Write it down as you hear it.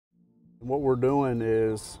What we're doing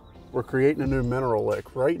is we're creating a new mineral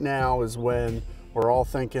lick. Right now is when we're all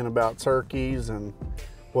thinking about turkeys and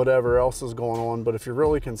whatever else is going on, but if you're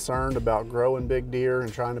really concerned about growing big deer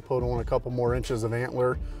and trying to put on a couple more inches of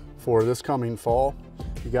antler for this coming fall,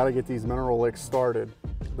 you got to get these mineral licks started.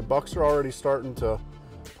 The bucks are already starting to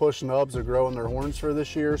push nubs or growing their horns for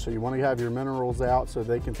this year, so you want to have your minerals out so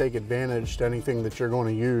they can take advantage to anything that you're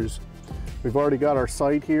going to use. We've already got our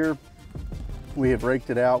site here. We have raked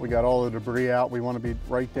it out. We got all the debris out. We want to be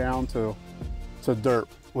right down to dirt.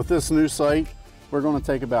 With this new site, we're going to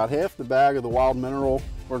take about half the bag of the wild mineral.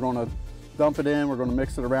 We're going to dump it in. We're going to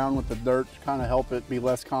mix it around with the dirt to kind of help it be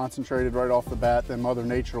less concentrated right off the bat. Then Mother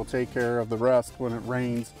Nature will take care of the rest. When it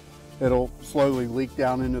rains, it'll slowly leak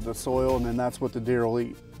down into the soil, and then that's what the deer will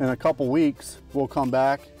eat. In a couple weeks, we'll come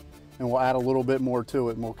back and we'll add a little bit more to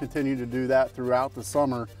it. And we'll continue to do that throughout the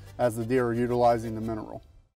summer as the deer are utilizing the mineral.